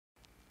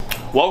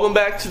Welcome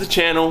back to the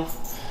channel.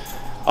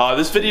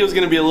 This video is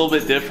going to be a little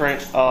bit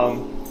different.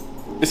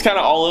 It's kind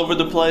of all over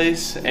the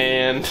place,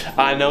 and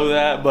I know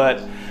that,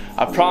 but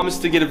I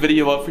promised to get a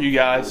video up for you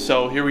guys,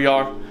 so here we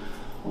are.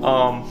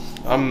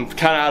 I'm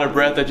kind of out of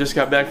breath. I just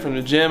got back from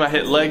the gym. I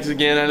hit legs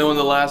again. I know in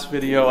the last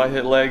video I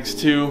hit legs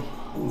too,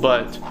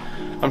 but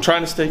I'm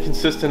trying to stay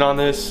consistent on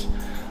this.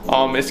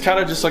 It's kind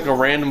of just like a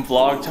random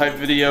vlog type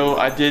video.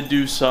 I did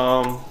do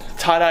some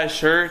tie-dye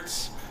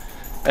shirts,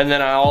 and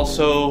then I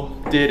also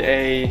did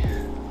a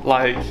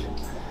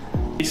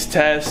taste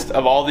test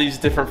of all these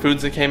different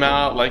foods that came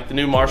out, like the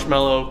new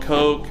Marshmello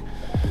Coke,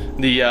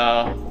 the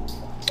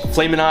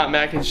Flamin' Hot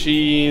mac and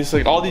cheese,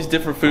 like all these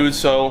different foods.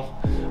 So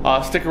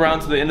stick around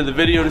to the end of the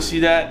video to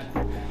see that,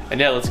 and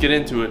yeah, let's get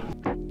into it.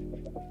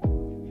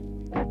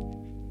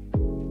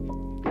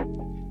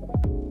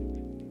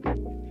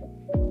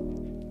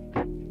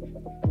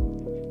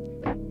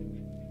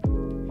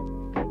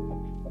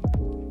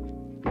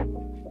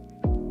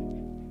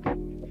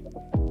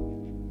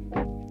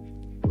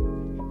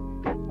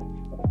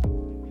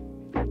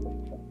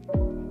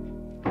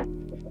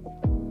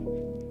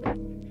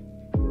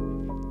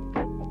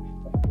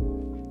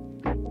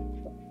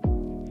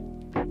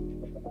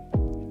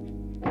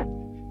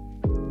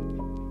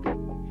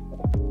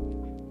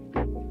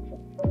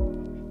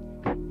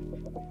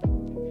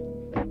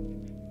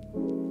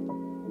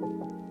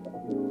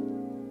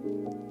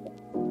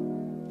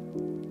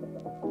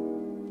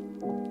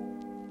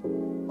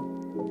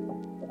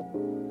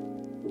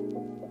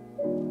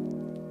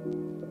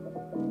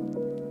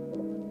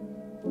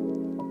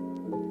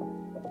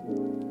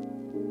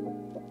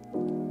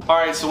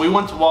 Alright, so we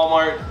went to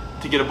Walmart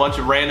to get a bunch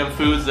of random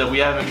foods that we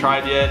haven't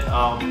tried yet.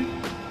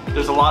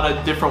 There's a lot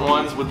of different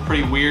ones with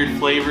pretty weird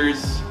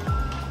flavors.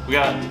 We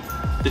got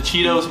the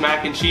Cheetos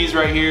mac and cheese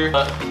right here,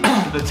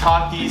 the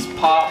Takis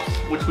Pops,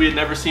 which we had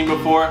never seen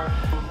before,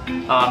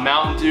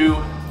 Mountain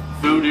Dew,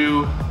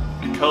 Voodoo,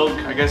 Coke.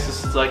 I guess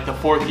this is like the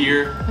 4th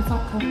year. It's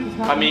not Coke, it's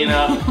not I mean,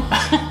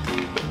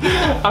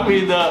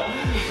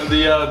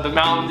 the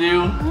Mountain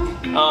Dew,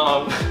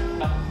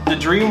 the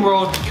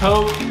Dreamworld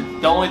Coke.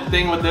 The only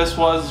thing with this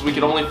was we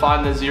could only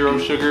find the 0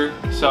 sugar,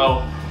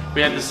 so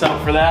we had to settle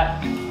for that.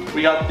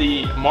 We got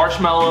the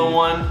Marshmello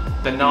one,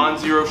 the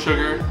non-zero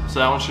sugar, so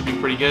that one should be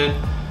pretty good.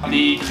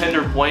 The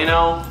Tender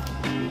Bueno,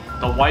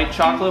 the white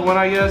chocolate one,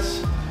 I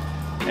guess.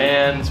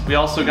 And we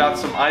also got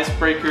some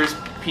Icebreakers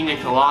Pina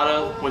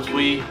Colada, which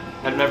we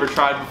had never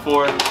tried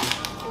before.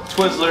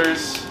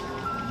 Twizzlers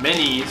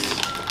Minis,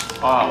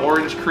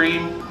 orange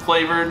cream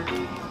flavored,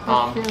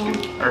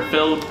 or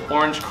filled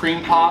orange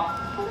cream pop.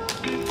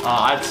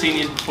 I've seen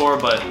these before,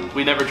 but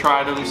we never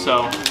tried them,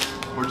 so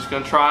we're just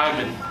gonna try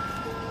them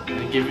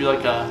and give you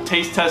like a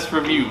taste test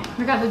review.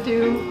 We got to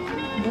do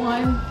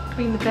one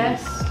being the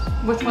best.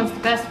 Which one's the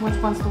best and which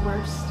one's the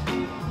worst?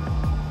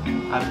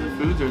 Out of the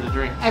foods or the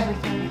drinks?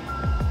 Everything.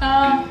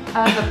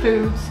 The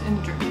foods and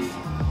the drinks.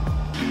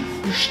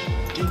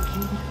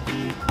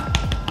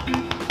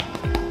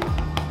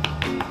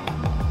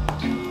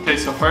 Okay,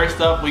 so first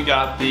up we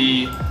got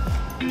the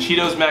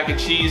Cheetos mac and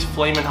cheese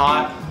Flamin'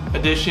 Hot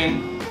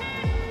edition.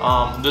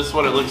 This is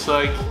what it looks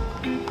like.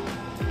 Here,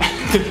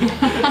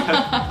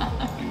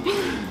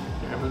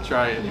 I'm gonna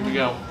try it. Here we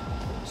go.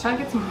 Should I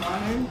get some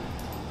water?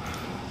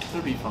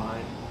 It'll be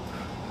fine.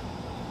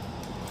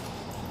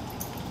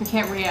 We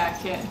can't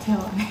react yet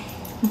until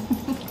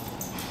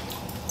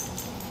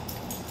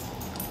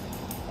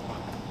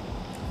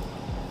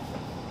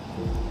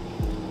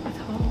it's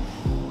hot.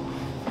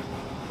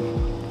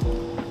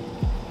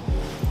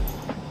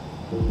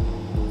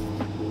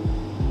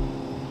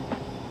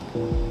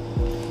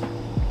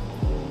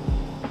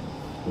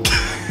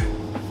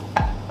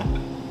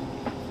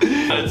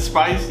 It's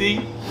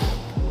spicy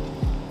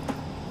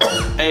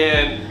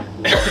and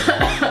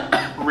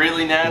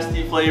really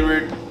nasty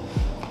flavored.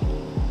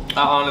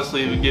 I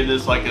honestly would give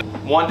this like a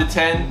 1 to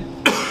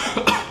 10.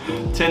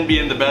 10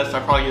 being the best,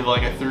 I'd probably give it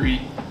like a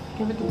 3.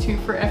 Give it a 2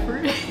 for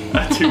effort.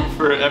 A 2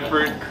 for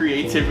effort,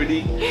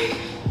 creativity.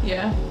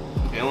 Yeah.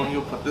 Okay, let me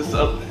go put this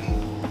up.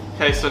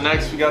 Okay, so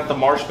next we got the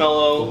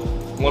Marshmello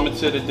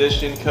limited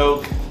edition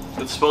Coke.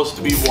 It's supposed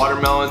to be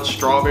watermelon,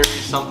 strawberry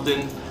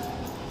something.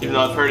 Even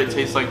though I've heard it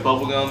tastes like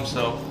bubblegum,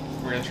 so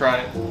we're gonna try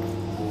it.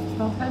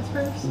 Smell fast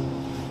first.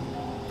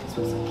 This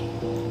was okay.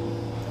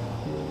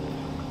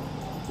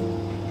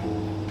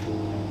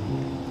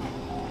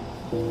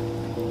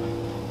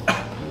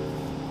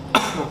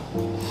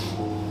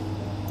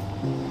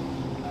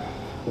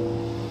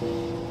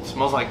 It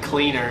smells like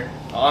cleaner,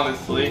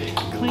 honestly.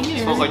 Cleaner?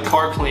 It smells like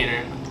car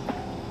cleaner.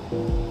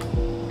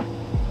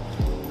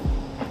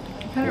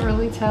 I couldn't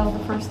really tell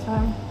the first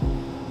time.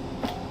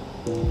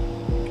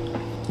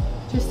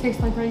 Just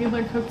tastes like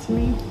regular Coke to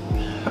me.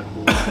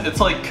 It's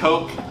like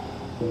Coke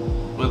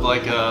with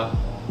like a...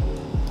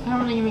 I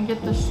don't even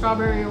get the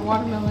strawberry or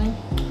watermelon.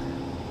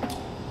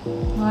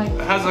 Like,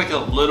 it has like a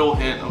little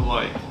hint of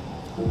like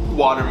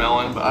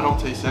watermelon, but I don't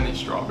taste any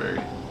strawberry.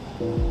 I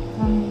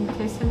don't even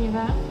taste any of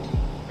that.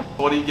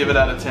 What do you give it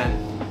out of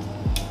 10?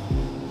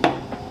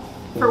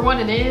 For what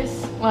it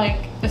is,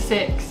 like a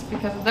 6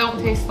 because it don't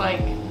taste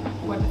like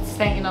what it's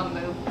saying on the.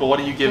 But what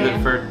do you give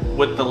it for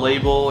with the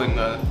label and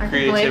the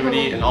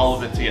creativity and all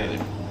of it together?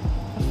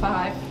 A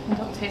 5. It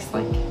don't taste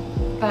like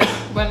that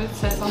what it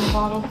says on the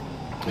bottle.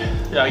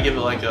 Yeah, I give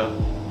it like a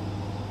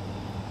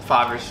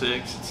 5 or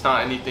 6. It's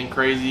not anything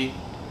crazy,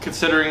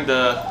 considering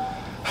the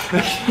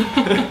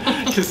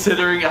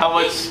considering how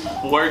much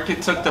work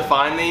it took to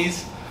find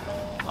these.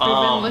 We've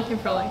been looking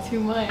for like 2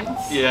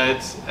 months.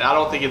 Yeah, I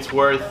don't think it's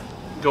worth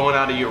going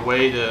out of your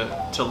way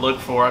to look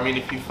for. I mean,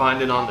 if you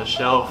find it on the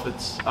shelf,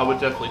 I would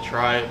definitely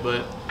try it,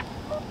 but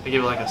I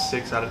give it like a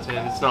 6 out of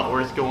 10. It's not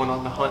worth going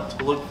on the hunt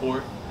to look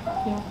for.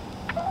 Yeah.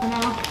 I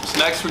know. So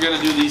next we're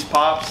gonna do these Taki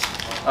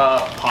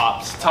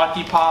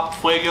Pop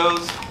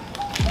Fuegos.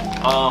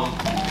 I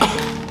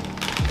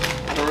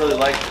don't really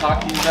like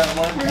Takis that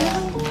much.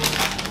 Really?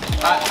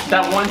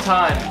 That one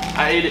time,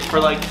 I ate it for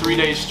like 3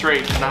 days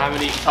straight, and I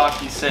haven't eaten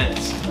Takis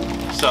since.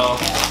 So,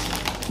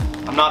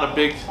 I'm not a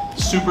big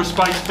super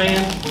spice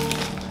fan,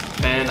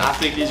 and I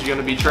think these are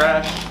gonna be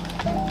trash.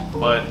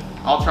 But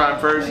I'll try them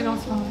first. They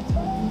don't smell like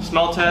Takis.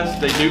 Smell test,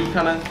 they do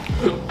kind of,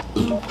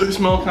 they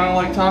smell kind of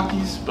like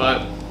Takis,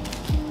 but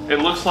it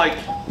looks like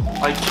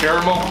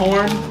caramel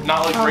corn,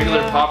 not like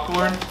regular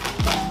popcorn.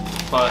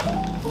 But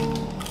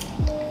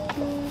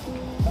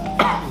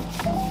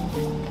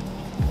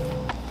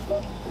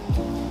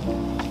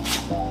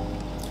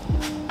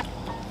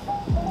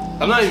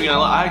I'm not even gonna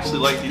lie, I actually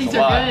like these a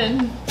lot. These are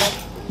good.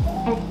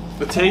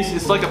 The taste,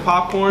 it's like a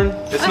popcorn.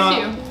 It's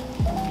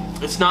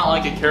not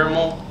like a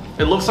caramel.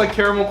 It looks like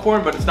caramel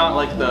corn, but it's not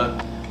like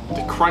the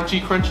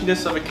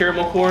crunchiness of a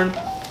caramel corn.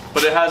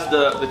 But it has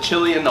the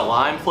chili and the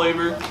lime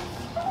flavor,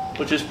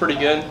 which is pretty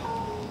good.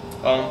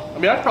 I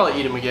mean, I'd probably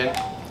eat them again.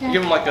 Yeah.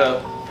 Give them like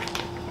a,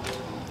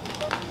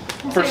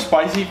 for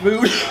spicy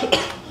food,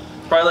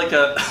 probably like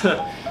a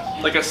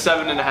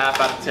 7.5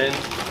 out of 10.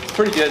 It's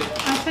pretty good.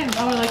 I think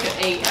probably like an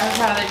 8. I'd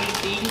rather eat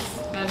these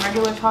than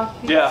regular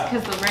Takis. Yeah.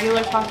 Because the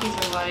regular Takis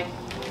are like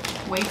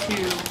way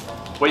too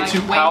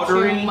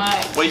powdery,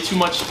 way too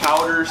much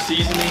powder,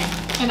 seasoning,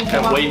 and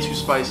way too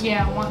spicy.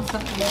 Yeah, I want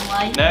something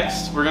light.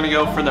 Next, we're gonna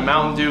go for the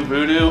Mountain Dew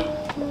Voodoo,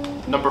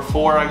 number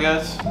 4, I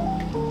guess.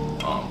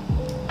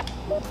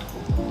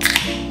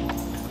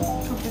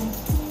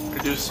 We're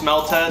gonna do a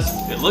smell test.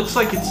 It looks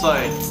like it's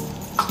like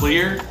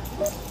clear,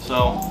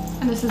 so.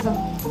 And this is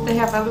they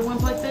have other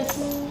ones like this?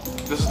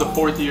 This is the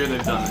 4th year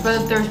they've done it.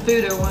 But there's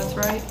Voodoo ones,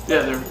 right?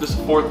 Yeah, this is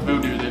the 4th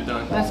Voodoo they've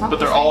done. But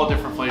they're all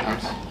different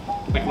flavors. Okay.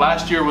 Like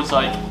last year was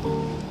like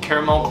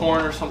caramel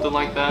corn or something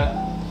like that.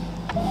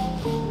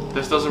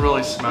 This doesn't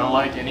really smell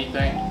like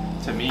anything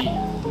to me,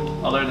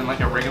 other than like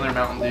a regular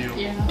Mountain Dew.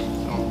 Yeah. So,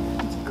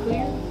 It's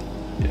clear.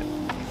 yeah.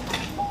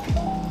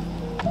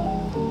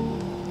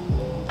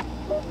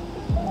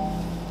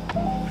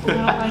 I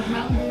don't like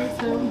Mountain Dew,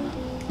 so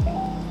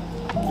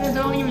they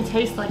don't even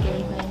taste like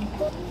anything.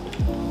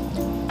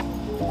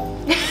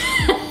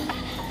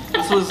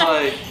 This was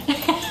like.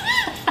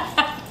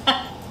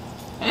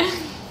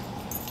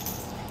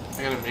 I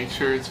gotta make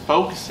sure it's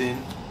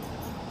focusing.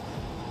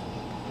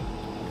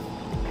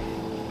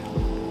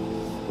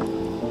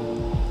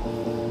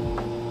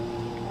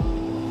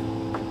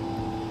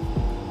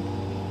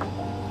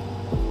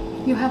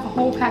 You have a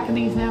whole pack of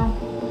these now.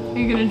 Are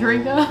you gonna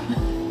drink them?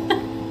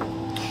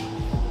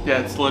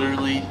 Yeah, it's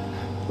literally,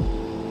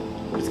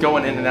 it's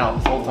going in and out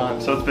this whole time.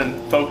 So it's been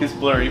focus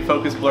blurry,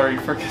 focus blurry,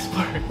 focus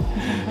blurry.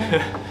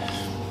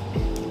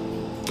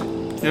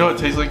 You know what it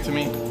tastes like to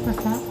me?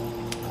 What's that?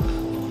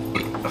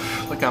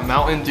 Like a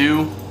Mountain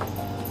Dew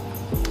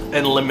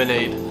and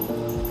lemonade.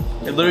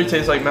 It literally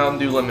tastes like Mountain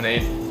Dew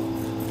lemonade.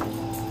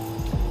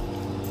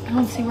 I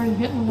don't see where you're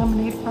getting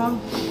lemonade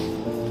from.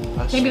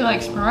 Maybe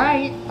like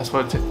Sprite. That's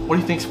what what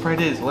do you think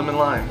Sprite is? Lemon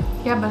lime.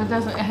 Yeah, but it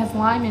doesn't. It has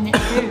lime in it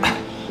too.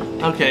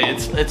 Okay,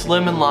 it's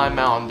lemon lime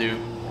Mountain Dew.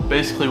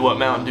 Basically what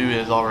Mountain Dew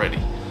is already.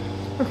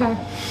 Okay.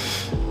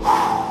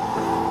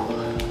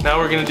 Now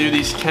we're gonna do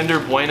these Kinder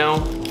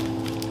Bueno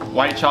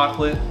white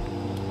chocolate.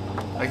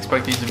 I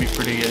expect these to be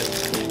pretty good.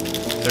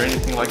 If they're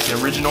anything like the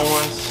original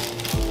ones.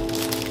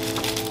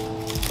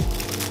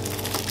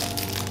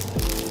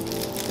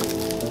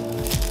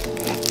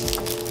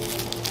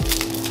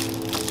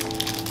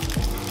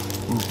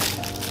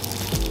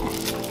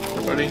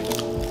 Ready?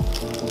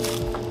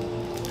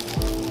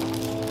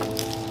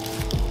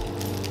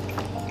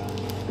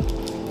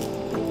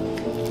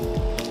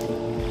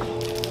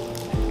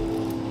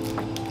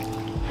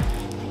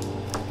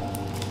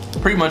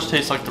 Pretty much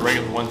tastes like the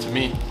regular one to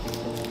me.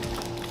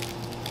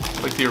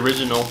 Like the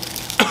original.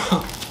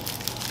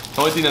 The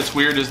only thing that's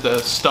weird is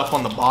the stuff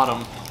on the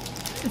bottom.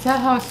 Is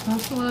that how it's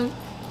supposed to look?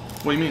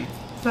 What do you mean?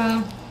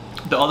 So,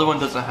 The other one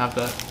doesn't have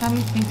that. I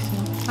don't think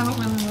so. I don't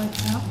really like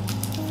that.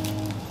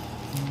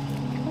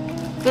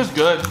 It's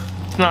good.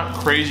 It's not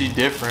crazy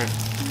different.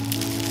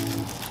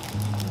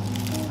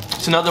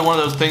 It's another one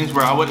of those things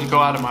where I wouldn't go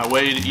out of my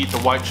way to eat the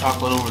white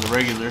chocolate over the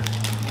regular.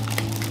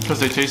 Because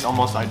they taste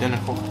almost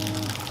identical.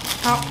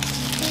 Oh.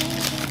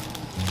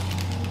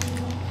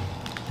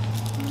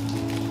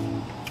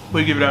 What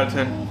do you give it out of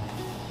 10?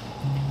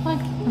 Like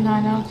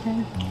 9 out of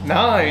 10.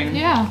 9?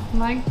 Yeah,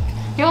 like,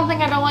 the only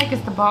thing I don't like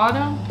is the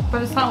bottom,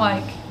 but it's not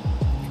like,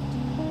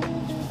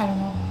 I don't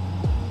know.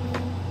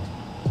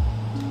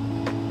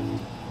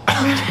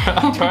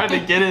 I'm trying to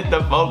get it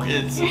to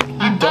focus. You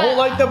don't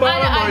like the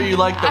bottom or you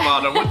like the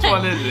bottom? Which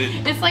one is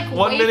it? It's like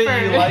one wafer.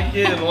 minute you like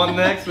it and one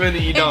next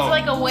minute you don't. It's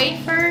like a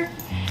wafer,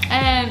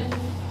 and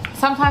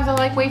sometimes I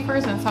like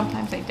wafers and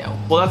sometimes I don't.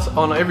 Well, that's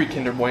on every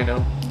Kinder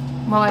Bueno.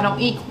 Well, I don't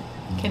eat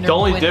Kinder The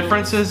only Buenos.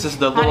 difference is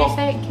the How little... do you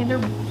say it? Kinder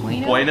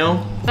Bueno?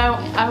 Bueno?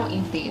 I don't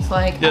eat these.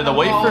 Like, Yeah, the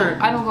wafer...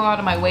 I don't go out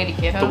of my way to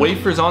get them. The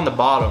wafer's on the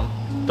bottom.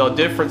 The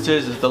difference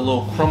is the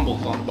little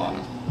crumbles on the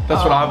bottom.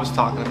 That's what I was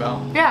talking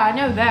about. Yeah, I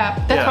know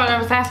that. That's what I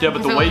was asking. Yeah,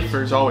 but the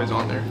wafer's always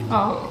on there.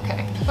 Oh,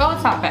 okay. Well,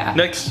 it's not bad.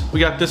 Next, we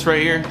got this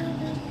right here.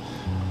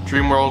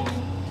 Dreamworld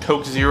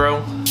Coke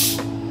Zero.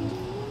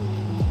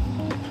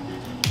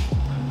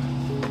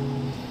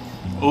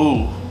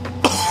 Ooh.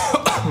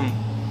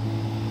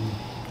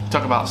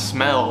 Talk about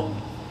smell.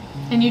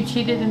 And you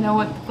cheated to know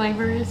what the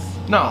flavor is?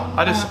 No,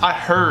 I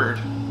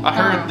heard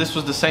this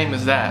was the same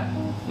as that.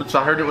 Which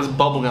I heard it was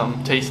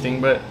bubblegum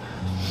tasting, but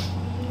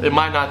it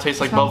might not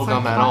taste like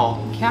bubblegum at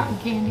all. Cotton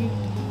candy.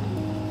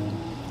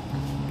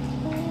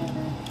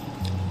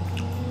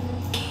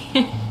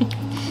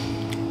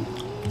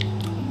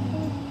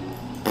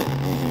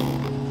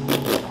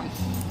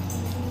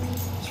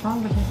 What's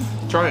wrong with it?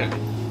 Try it.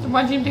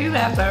 Why'd you do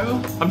that though?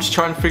 I'm just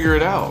trying to figure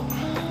it out.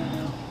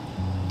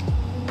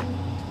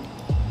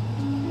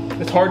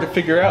 It's hard to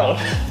figure out.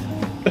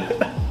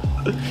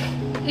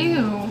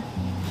 Ew.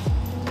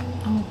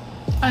 Oh,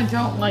 I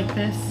don't like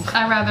this.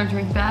 I'd rather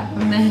drink that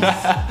than this.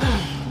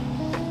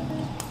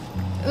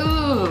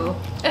 Ooh.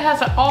 It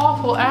has an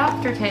awful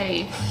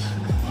aftertaste.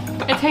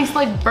 It tastes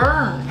like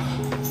burnt.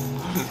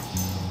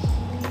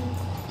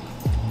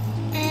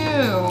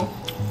 Ew.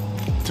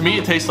 To me,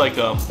 it tastes like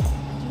a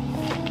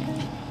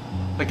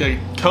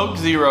Coke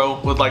Zero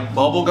with like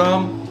bubble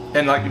gum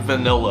and like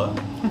vanilla.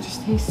 It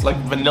just tastes Like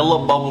vanilla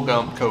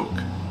bubblegum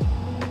Coke.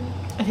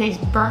 It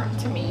tastes burnt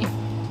to me.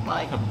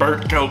 Like A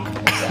burnt Coke.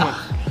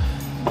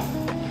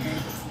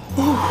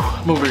 Whew,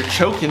 I'm over here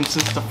choking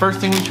since the first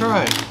thing we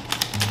tried.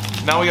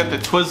 Now we got the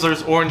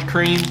Twizzlers orange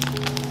cream.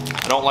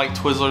 I don't like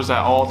Twizzlers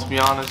at all, to be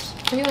honest.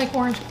 do you like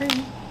orange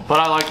cream? But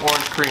I like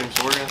orange cream,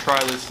 so we're gonna try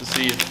this to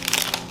see it.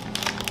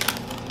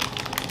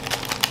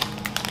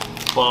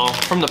 Well,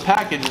 from the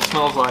package, it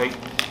smells like a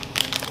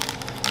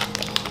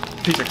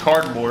piece of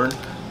cardboard.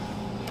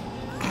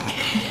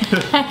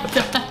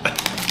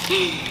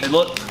 It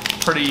looks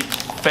pretty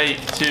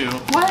fake too.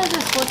 What does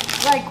this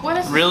look like? What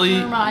does Really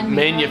this remind me of?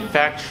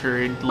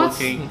 manufactured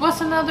looking.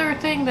 What's another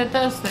thing that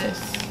does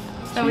this?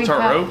 That Sweet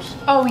Tart Ropes?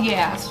 Oh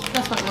yes,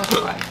 that's what it looks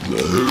like.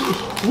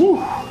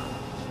 Woo.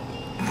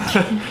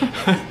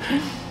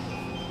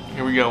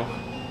 Here we go.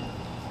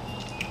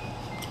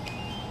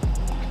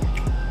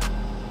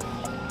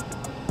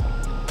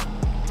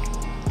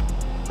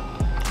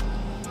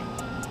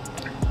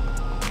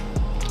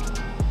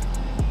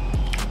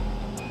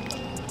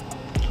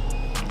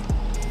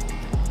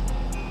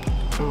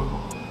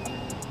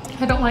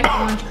 I don't like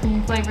orange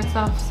cream flavored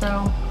stuff,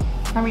 so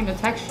I mean the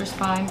texture's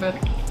fine, but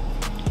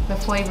the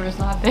flavor is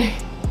not there.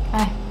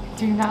 I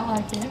do not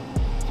like it.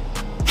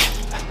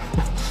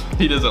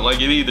 He doesn't like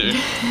it either.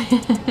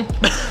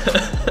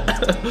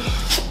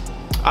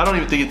 I don't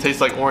even think it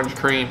tastes like orange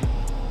cream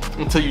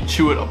until you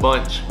chew it a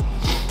bunch.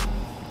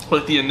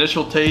 Like the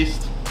initial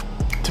taste,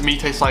 to me,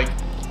 tastes like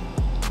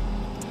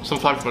some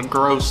type of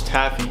gross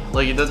taffy.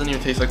 Like it doesn't even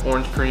taste like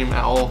orange cream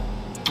at all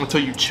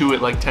until you chew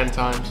it like 10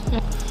 times. Yeah.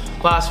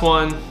 Last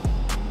one,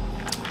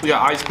 we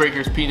got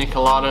Icebreakers Pina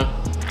Colada.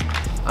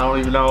 I don't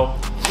even know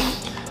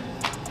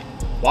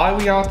why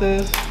we got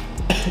this.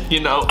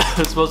 You know,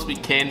 it's supposed to be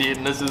candy,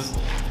 and this is,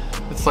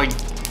 it's like,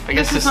 I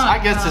guess this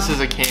is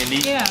a candy.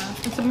 Yeah,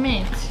 it's a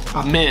mint.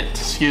 A mint,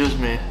 excuse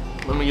me.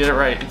 Let me get it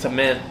right, it's a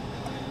mint.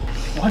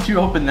 Why'd you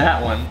open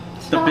that one?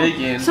 The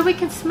big end. So we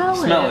can smell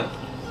it. Smell it.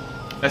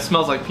 It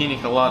smells like pina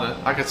colada.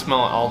 I could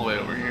smell it all the way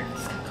over here.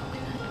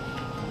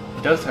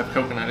 It does have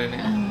coconut in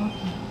it. Oh,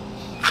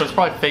 okay. So it's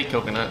probably fake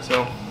coconut,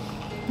 so.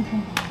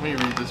 Okay. Let me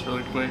read this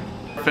really quick.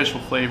 Artificial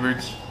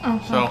flavors.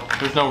 Okay. So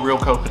there's no real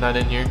coconut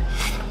in here.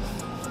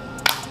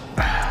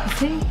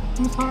 See?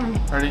 I'm sorry.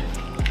 Ready?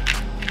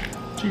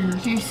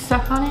 Cheers. Do you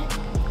suck on it?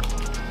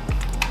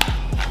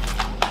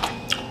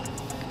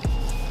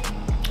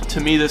 To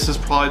me, this is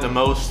probably the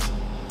most,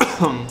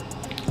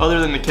 other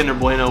than the Kinder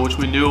Bueno, which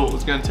we knew it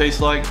was gonna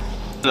taste like,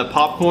 the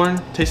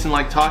popcorn tasting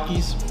like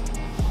Takis.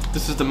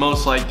 This is the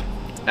most like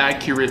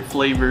accurate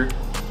flavor.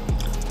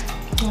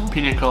 Yeah.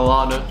 Pina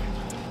colada.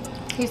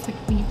 Tastes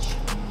like beach.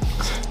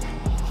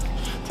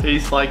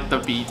 Tastes like the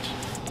beach.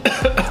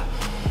 I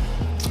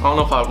don't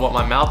know if I want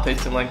my mouth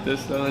tasting like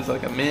this though. It's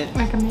like a mint.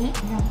 Like a mint?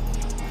 Yeah.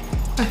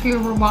 If you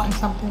were wanting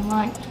something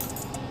like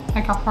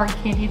a hard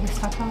candy to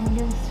suck on, I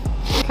guess.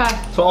 Okay.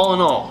 So all in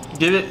all,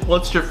 give it,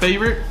 what's your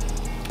favorite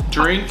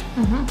drink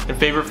and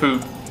favorite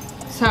food?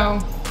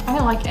 So, I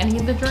don't like any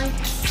of the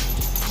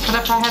drinks, but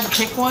if I had to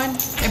pick one,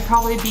 it'd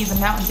probably be the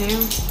Mountain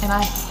Dew, and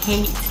I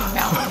hate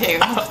Mountain Dew.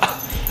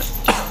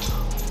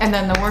 And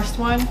then the worst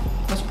one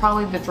was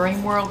probably the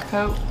Dreamworld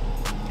Coke.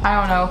 I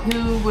don't know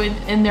who would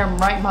in their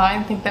right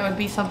mind think that would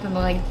be something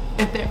like,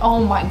 if they're,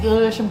 oh my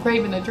gosh, I'm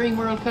craving a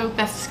Dreamworld Coke.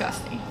 That's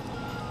disgusting.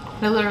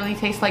 It literally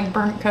tastes like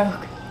burnt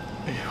Coke.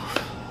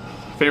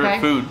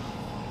 Favorite food?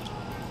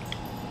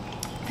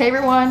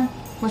 Favorite one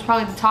was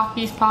probably the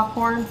Takis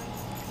popcorn.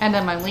 And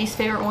then my least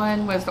favorite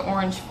one was the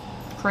orange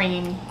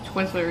cream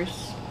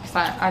Twizzlers. Because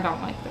I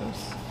don't like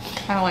those.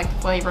 I don't like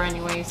the flavor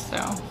anyways,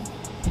 so.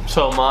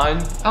 So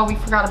mine? Oh, we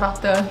forgot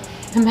about the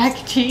mac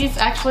and cheese.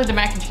 Actually, the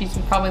mac and cheese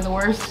was probably the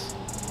worst.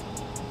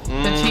 The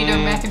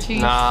Cheeto mac and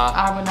cheese? Nah.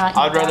 I would not eat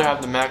I'd rather that.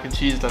 have the mac and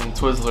cheese than the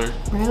Twizzler.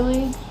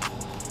 Really?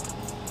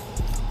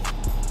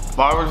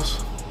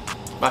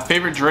 My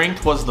favorite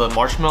drink was the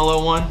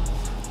Marshmello one.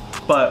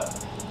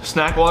 But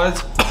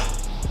snack-wise,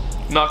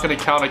 I'm not gonna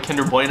count a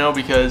Kinder Bueno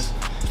because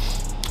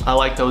I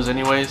like those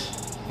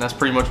anyways. And that's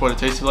pretty much what it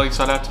tasted like.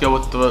 So I'd have to go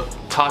with the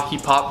Taki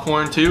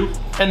popcorn too.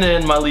 And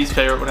then my least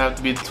favorite would have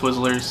to be the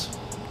Twizzlers.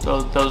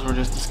 Those were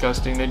just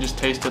disgusting. They just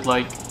tasted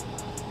like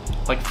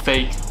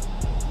fake,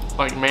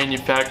 like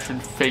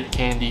manufactured fake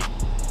candy.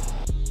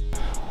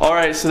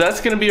 Alright, so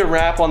that's gonna be a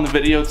wrap on the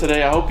video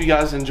today. I hope you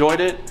guys enjoyed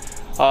it.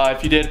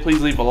 If you did,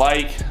 please leave a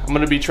like. I'm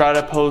gonna try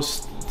to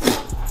post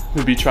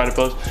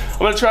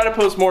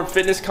more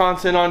fitness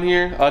content on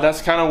here.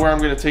 That's kind of where I'm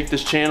gonna take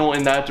this channel,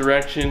 in that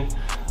direction.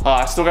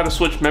 I still gotta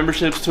switch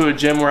memberships to a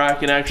gym where I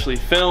can actually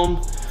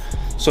film,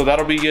 so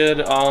that'll be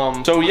good.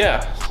 So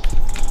yeah,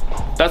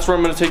 that's where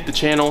I'm gonna take the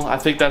channel. I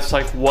think that's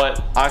like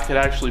what I could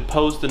actually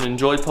post and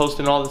enjoy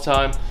posting all the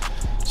time.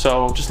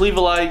 So just leave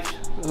a like,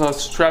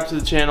 subscribe to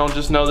the channel.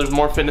 Just know there's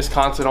more fitness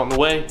content on the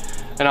way,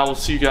 and I will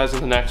see you guys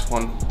in the next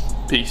one.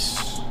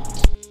 Peace.